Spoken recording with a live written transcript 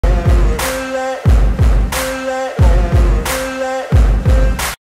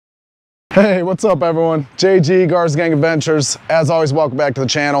Hey, what's up everyone? JG, Gar's Gang Adventures. As always, welcome back to the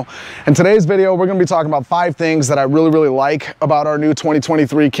channel. In today's video, we're gonna be talking about 5 things that I really like about our new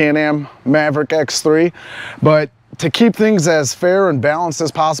 2023 CanAm Maverick X3. But to keep things as fair and balanced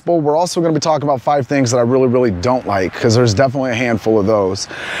as possible, we're also gonna be talking about 5 things that I really don't like, because there's definitely a handful of those.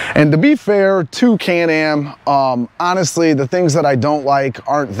 And to be fair to CanAm, honestly, the things that I don't like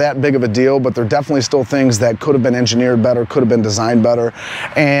aren't that big of a deal, but they're definitely still things that could have been engineered better, could have been designed better.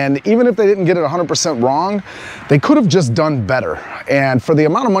 And even if they didn't get it 100% wrong, they could have just done better. And for the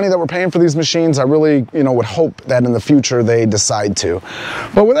amount of money that we're paying for these machines, I really, would hope that in the future they decide to.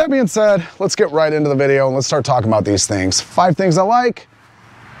 But with that being said, let's get right into the video and let's start talking about these things. 5 things I like,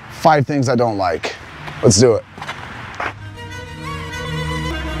 5 things I don't like. Let's do it.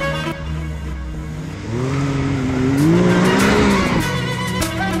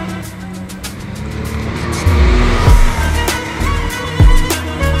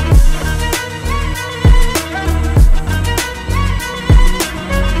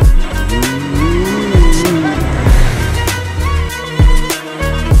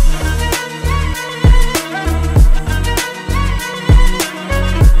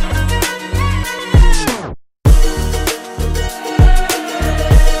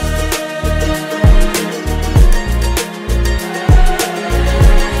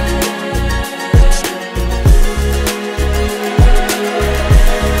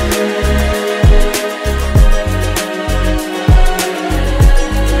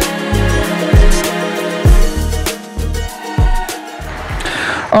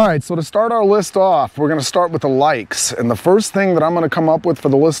 All right, so to start our list off, we're gonna start with the likes. And the first thing that I'm gonna come up with for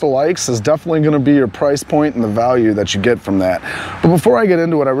the list of likes is definitely gonna be your price point and the value that you get from that. But before I get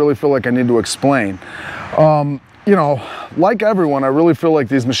into it, I really feel like I need to explain. Like everyone, I really feel like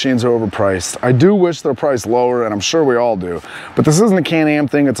these machines are overpriced. I do wish they're priced lower, and I'm sure we all do. But this isn't a CanAm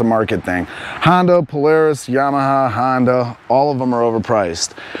thing, it's a market thing. Honda, Polaris, Yamaha, Honda, all of them are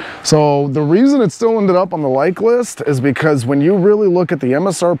overpriced. So the reason it still ended up on the like list is because when you really look at the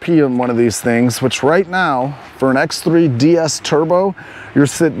MSRP on one of these things, which right now, for an X3 DS Turbo, you're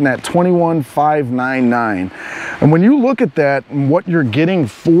sitting at $21,599. And when you look at that and what you're getting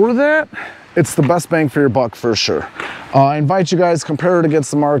for that, it's the best bang for your buck for sure. I invite you guys, compare it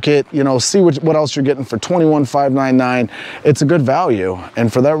against the market, see what else you're getting for $21,599. It's a good value,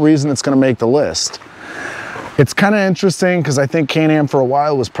 and for that reason, it's gonna make the list. It's kind of interesting because I think CanAm for a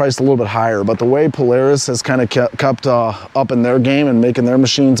while was priced a little bit higher, but the way Polaris has kind of kept up in their game and making their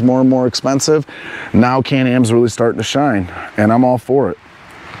machines more and more expensive, now CanAm's really starting to shine, and I'm all for it.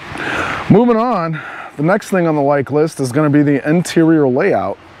 Moving on, the next thing on the like list is gonna be the interior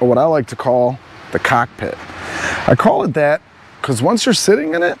layout, or what I like to call the cockpit. I call it that because once you're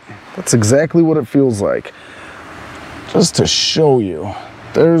sitting in it, that's exactly what it feels like. Just to show you,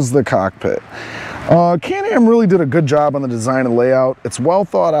 there's the cockpit. CanAm really did a good job on the design and layout. It's well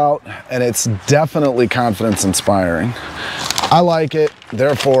thought out, and it's definitely confidence inspiring. I like it,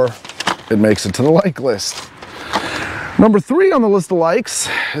 therefore it makes it to the like list. Number 3 on the list of likes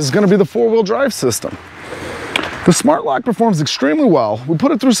is gonna be the 4-wheel drive system. The Smart Lock performs extremely well. We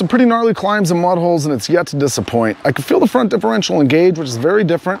put it through some pretty gnarly climbs and mud holes, and it's yet to disappoint. I can feel the front differential engage, which is very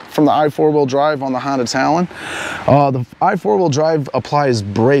different from the i4-wheel drive on the Honda Talon. The i4-wheel drive applies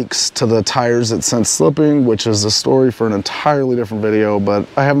brakes to the tires that sense slipping, which is a story for an entirely different video, but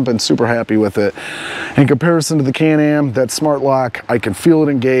I haven't been super happy with it. In comparison to the CanAm, that Smart Lock, I can feel it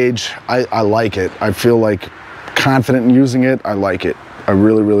engage. I like it. I feel like confident in using it. I like it. I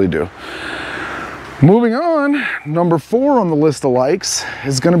really do. Moving on, number 4 on the list of likes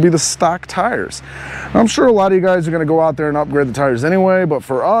is going to be the stock tires. I'm sure a lot of you guys are going to go out there and upgrade the tires anyway, but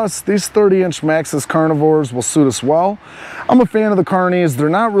for us, these 30-inch Maxxis Carnivores will suit us well. I'm a fan of the Carnies. They're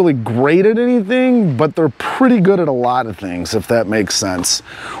not really great at anything, but they're pretty good at a lot of things, if that makes sense.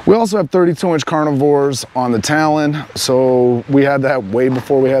 We also have 32-inch Carnivores on the Talon, so we had that way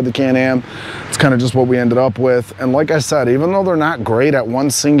before we had the CanAm. It's kind of just what we ended up with. And like I said, even though they're not great at one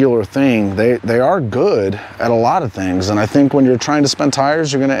singular thing, they are good at a lot of things. And I think when you're trying to spend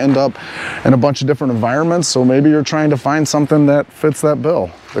tires, you're going to end up in a bunch of different environments. So maybe you're trying to find something that fits that bill.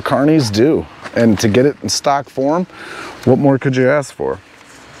 The Carnies do. And to get it in stock form, what more could you ask for?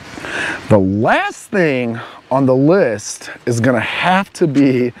 The last thing on the list is going to have to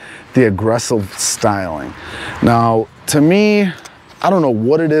be the aggressive styling. Now, to me, I don't know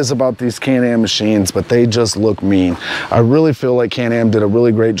what it is about these CanAm machines, but they just look mean. I really feel like CanAm did a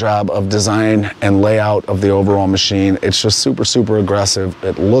really great job of design and layout of the overall machine. It's just super aggressive.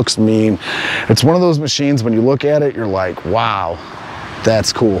 It looks mean. It's one of those machines, when you look at it, you're like, wow,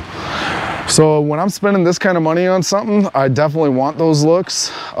 that's cool. So when I'm spending this kind of money on something, I definitely want those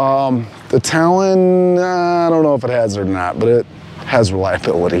looks. The Talon, I don't know if it has it or not, but it has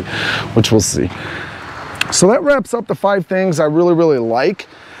reliability, which we'll see. So that wraps up the 5 things I really like.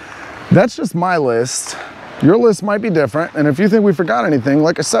 That's just my list. Your list might be different, and if you think we forgot anything,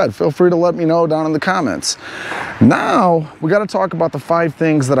 like I said, feel free to let me know down in the comments. Now, we gotta talk about the 5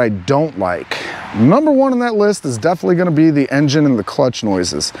 things that I don't like. Number 1 on that list is definitely gonna be the engine and the clutch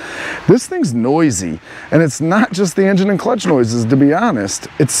noises. This thing's noisy, and it's not just the engine and clutch noises, to be honest.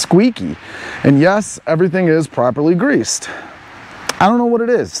 It's squeaky. And yes, everything is properly greased. I don't know what it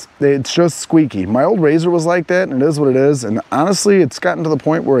is. It's just squeaky. My old Razor was like that, and it is what it is. And honestly, it's gotten to the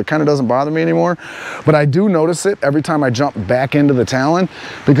point where it kind of doesn't bother me anymore. But I do notice it every time I jump back into the Talon,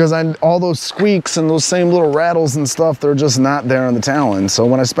 because all those squeaks and those same little rattles and stuff, they're just not there in the Talon. So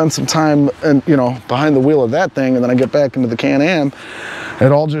when I spend some time, behind the wheel of that thing, and then I get back into the Can-Am,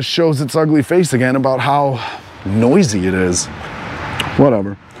 it all just shows its ugly face again about how noisy it is.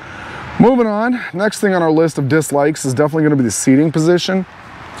 Whatever. Moving on, next thing on our list of dislikes is definitely going to be the seating position.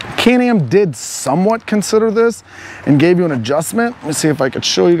 Can-Am did somewhat consider this and gave you an adjustment. Let me see if I could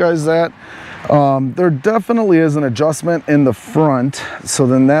show you guys that. There definitely is an adjustment in the front, so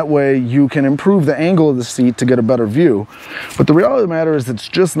then that way you can improve the angle of the seat to get a better view. But the reality of the matter is it's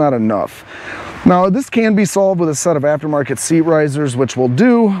just not enough. Now, this can be solved with a set of aftermarket seat risers, which we'll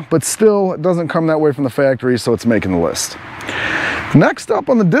do, but still, it doesn't come that way from the factory, so it's making the list. Next up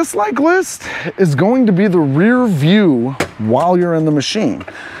on the dislike list is going to be the rear view while you're in the machine.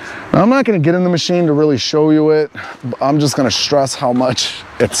 Now, I'm not going to get in the machine to really show you it. I'm just going to stress how much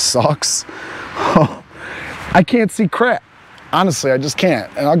it sucks. I can't see crap. Honestly, I just can't.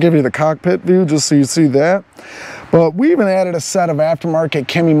 And I'll give you the cockpit view just so you see that. But we even added a set of aftermarket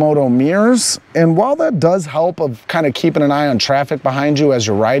Kimimoto mirrors. And while that does help of kind of keeping an eye on traffic behind you as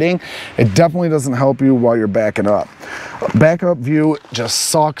you're riding, it definitely doesn't help you while you're backing up. Backup view just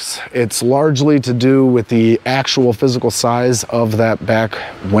sucks. It's largely to do with the actual physical size of that back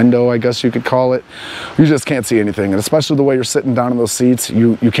window, I guess you could call it. You just can't see anything. And especially the way you're sitting down in those seats,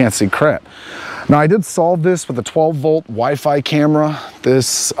 you can't see crap. Now, I did solve this with a 12-volt Wi-Fi camera.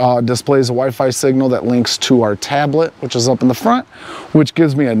 This displays a Wi-Fi signal that links to our tablet, which is up in the front, which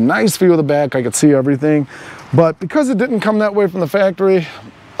gives me a nice view of the back. I could see everything. But because it didn't come that way from the factory,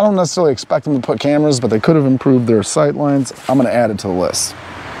 I don't necessarily expect them to put cameras, but they could have improved their sight lines. I'm going to add it to the list.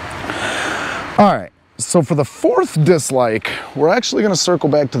 All right. So for the 4th dislike, we're actually going to circle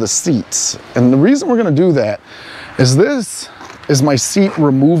back to the seats. And the reason we're going to do that is this is my seat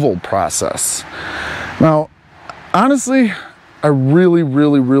removal process. Now, honestly, I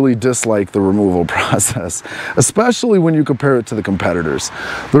really dislike the removal process, especially when you compare it to the competitors.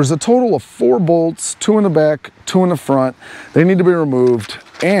 There's a total of 4 bolts, 2 in the back, 2 in the front. They need to be removed.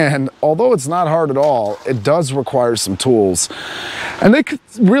 And although it's not hard at all, it does require some tools. And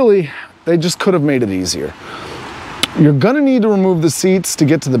they just could have made it easier. You're gonna need to remove the seats to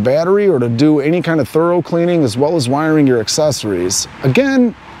get to the battery or to do any kind of thorough cleaning, as well as wiring your accessories.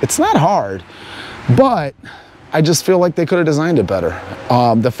 Again, it's not hard, but I just feel like they could have designed it better.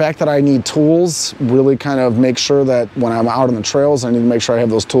 The fact that I need tools really kind of makes sure that when I'm out on the trails, I need to make sure I have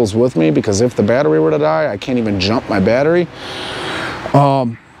those tools with me, because if the battery were to die, I can't even jump my battery.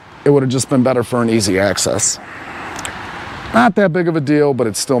 It would have just been better for an easy access. Not that big of a deal, but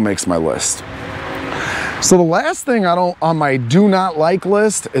it still makes my list. So the last thing on my do not like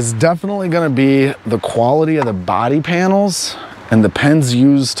list is definitely going to be the quality of the body panels and the pins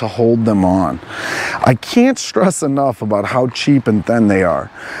used to hold them on. I can't stress enough about how cheap and thin they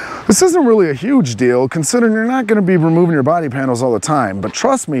are. This isn't really a huge deal, considering you're not going to be removing your body panels all the time, but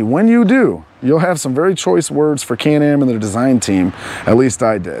trust me, when you do, you'll have some very choice words for Can-Am and the design team. At least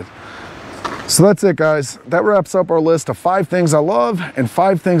I did. So that's it, guys. That wraps up our list of 5 things I love and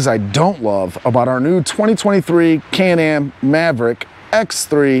 5 things I don't love about our new 2023 Can-Am Maverick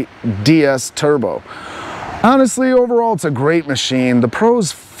X3 DS Turbo. Honestly, overall, it's a great machine. The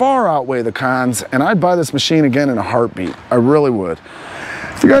pros far outweigh the cons, and I'd buy this machine again in a heartbeat. I really would.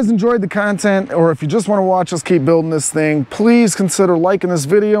 If you guys enjoyed the content, or if you just want to watch us keep building this thing, please consider liking this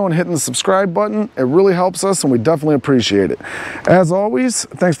video and hitting the subscribe button. It really helps us, and we definitely appreciate it. As always,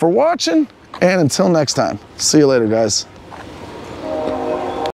 thanks for watching. And until next time, see you later, guys.